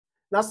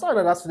Now, so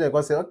another student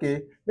can say,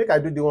 okay, make I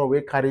do the one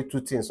where carry two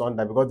things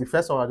under, because the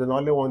first one I don't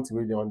only want to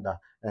read the under.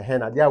 And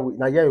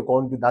now here you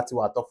can't do that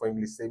what I talk for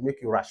English. Say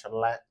make you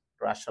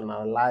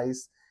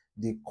rationalize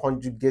the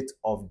conjugate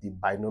of the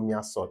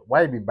binomial surd.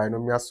 Why be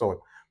binomial surd?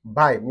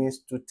 Bi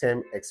means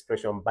two-term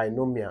expression.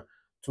 Binomial,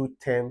 two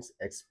terms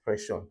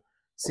expression.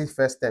 See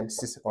first term,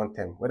 see second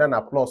term. Whether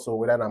na plus or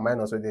whether na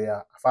minus, or they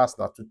are fast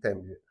na two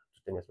term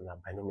expression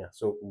binomial.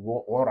 So we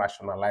want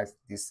rationalize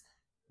this,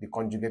 the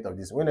conjugate of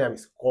this. When I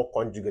call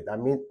conjugate, I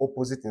mean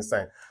opposite in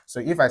sign. So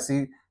if I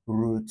see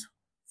root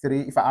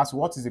 3, if I ask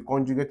what is the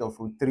conjugate of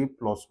root 3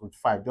 plus root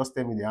 5, just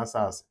tell me the answer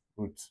as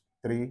root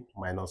 3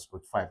 minus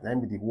root 5.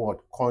 That be the word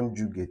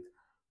conjugate.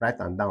 Write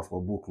them down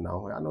for book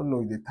now. I don't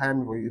know the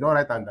time for you. Don't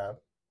write them down.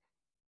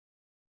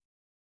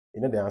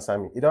 You know they answer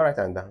me. You don't write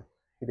them down.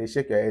 They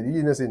shake your head.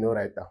 You know say no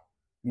write down.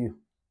 You.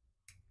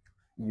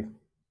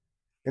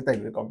 Later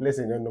you complain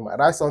say no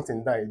write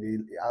something down.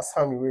 They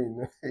answer me when you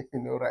know, you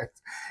know right.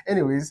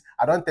 Anyways,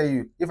 I don't tell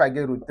you if I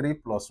get root 3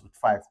 plus root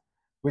 5.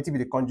 What will be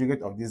the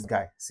conjugate of this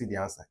guy? See the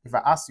answer. If I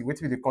ask you, what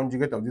will be the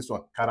conjugate of this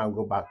one? Can I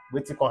go back?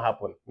 What can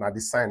happen? Now the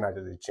sign now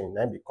just change.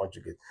 Then be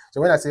conjugate.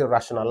 So when I say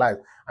rationalize,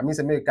 I mean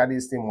say make carry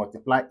this thing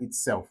multiply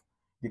itself.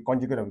 The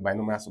conjugate of the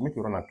binomial. So make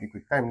you run a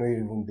quick time. No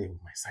even there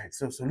with my side.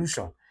 So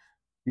solution.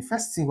 The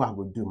first thing what I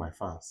will do, my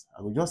fans,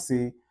 I will just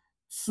say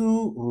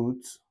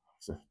 2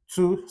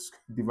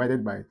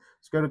 divided by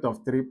square root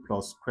of 3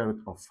 plus square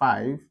root of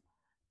 5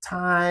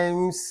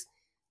 times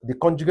the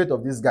conjugate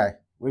of this guy.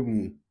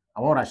 Maybe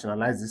I want to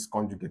rationalize this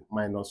conjugate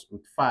minus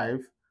root 5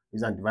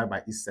 is and divide by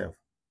itself.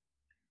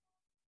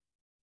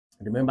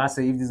 Remember,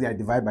 say if this guy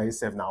divide by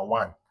itself now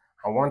 1,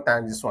 and 1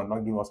 times this one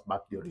not give us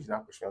back the original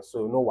question.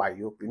 So no why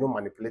you don't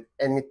manipulate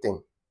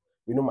anything.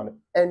 We don't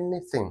manipulate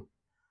anything.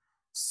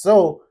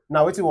 So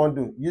now what you want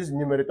to do? Use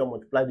numerator,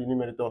 multiply the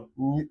numerator,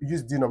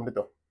 use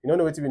denominator. You don't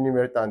know what to be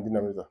numerator and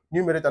denominator.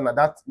 Numerator now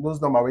that those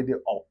number where they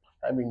up.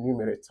 I mean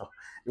numerator.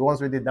 The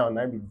ones where they down,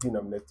 I mean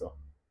denominator.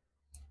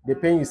 The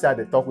pain you say at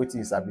the top with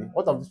you sabi.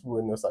 What of these people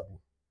will know sabi?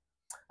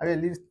 I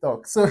mean leave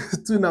talk. So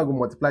 2 now go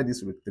multiply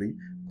this with 3.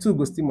 2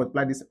 go still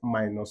multiply this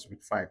minus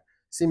with 5.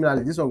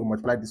 Similarly, this one will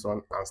multiply this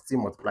one and still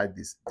multiply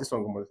this. This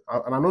one will multiply,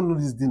 and I don't know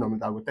this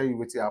denominator. I will tell you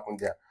what happened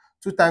there.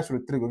 2 times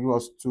root 3 will give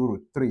us 2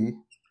 root 3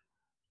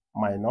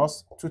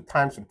 minus 2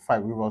 times root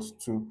 5 will give us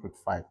 2 root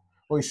 5.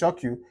 Oh, it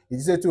shock you. If you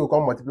say 2 will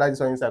come multiply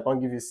this one inside, I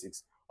can't give you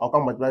 6. I'll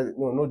come multiply.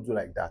 No, not do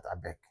like that. I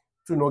beg.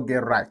 2 not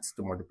get right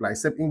to multiply,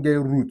 except in get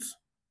root.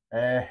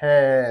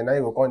 Now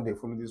you will come they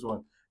follow this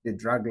one, the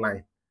drag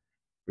line.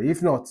 But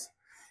if not,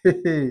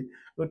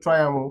 don't try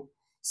them.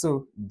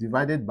 So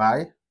divided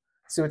by,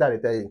 see what I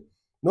tell you.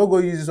 No go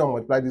use this one,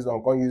 multiply this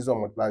one, can't use this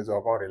one, multiply this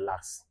one, can't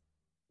relax.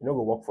 You know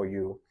go work for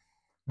you.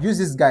 Use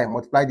this guy,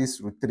 multiply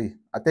this root 3.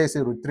 I tell you,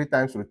 say root 3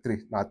 times root 3,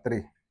 now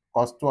 3.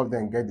 Because 2 of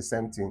them get the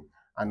same thing,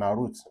 and now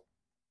root.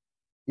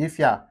 If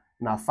yeah,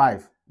 now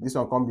 5, this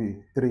one can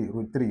be 3,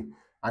 root 3,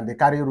 and they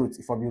carry root,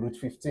 it will be root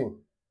 15.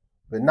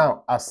 But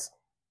now, as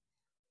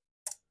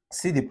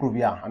see the proof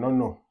here, I don't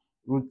know.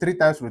 Root 3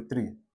 times root 3,